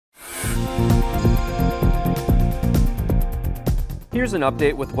Here's an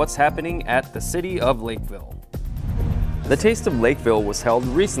update with what's happening at the City of Lakeville. The Taste of Lakeville was held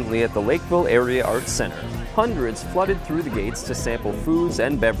recently at the Lakeville Area Arts Center. Hundreds flooded through the gates to sample foods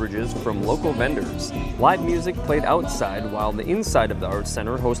and beverages from local vendors. Live music played outside while the inside of the Arts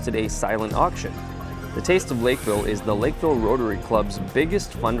Center hosted a silent auction. The Taste of Lakeville is the Lakeville Rotary Club's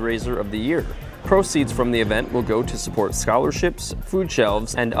biggest fundraiser of the year. Proceeds from the event will go to support scholarships, food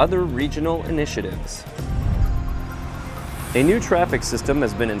shelves, and other regional initiatives. A new traffic system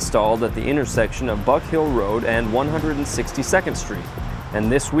has been installed at the intersection of Buck Hill Road and 162nd Street, and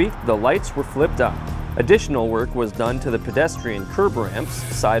this week the lights were flipped up. Additional work was done to the pedestrian curb ramps,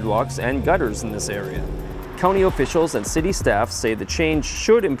 sidewalks, and gutters in this area. County officials and city staff say the change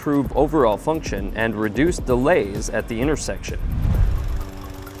should improve overall function and reduce delays at the intersection.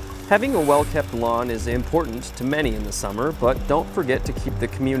 Having a well-kept lawn is important to many in the summer, but don't forget to keep the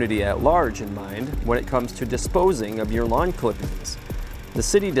community at large in mind when it comes to disposing of your lawn clippings. The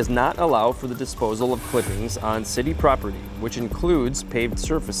city does not allow for the disposal of clippings on city property, which includes paved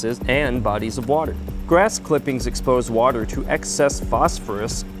surfaces and bodies of water. Grass clippings expose water to excess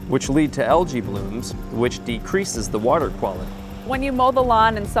phosphorus, which lead to algae blooms, which decreases the water quality. When you mow the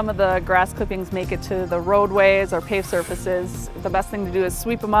lawn and some of the grass clippings make it to the roadways or paved surfaces, the best thing to do is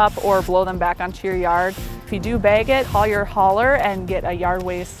sweep them up or blow them back onto your yard. If you do bag it, call your hauler and get a yard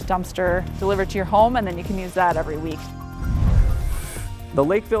waste dumpster delivered to your home, and then you can use that every week. The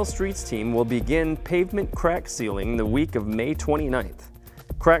Lakeville Streets team will begin pavement crack sealing the week of May 29th.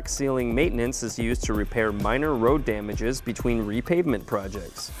 Crack sealing maintenance is used to repair minor road damages between repavement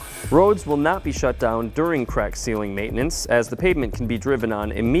projects. Roads will not be shut down during crack sealing maintenance, as the pavement can be driven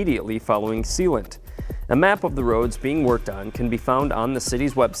on immediately following sealant. A map of the roads being worked on can be found on the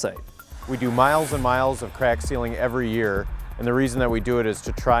city's website. We do miles and miles of crack sealing every year, and the reason that we do it is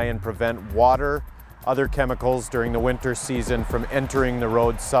to try and prevent water, other chemicals during the winter season from entering the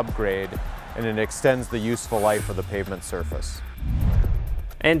road subgrade, and it extends the useful life of the pavement surface.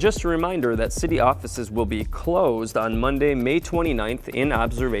 And just a reminder that city offices will be closed on Monday, May 29th in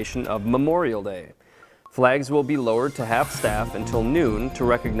observation of Memorial Day. Flags will be lowered to half staff until noon to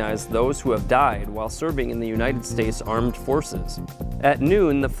recognize those who have died while serving in the United States Armed Forces. At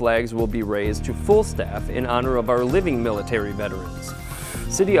noon, the flags will be raised to full staff in honor of our living military veterans.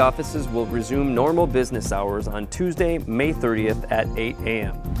 City offices will resume normal business hours on Tuesday, May 30th at 8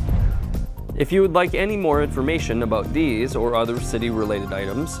 a.m. If you would like any more information about these or other city-related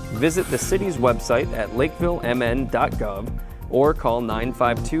items, visit the city's website at lakevillemn.gov or call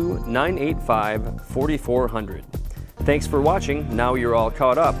 952-985-4400. Thanks for watching. Now you're all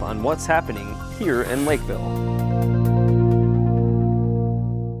caught up on what's happening here in Lakeville.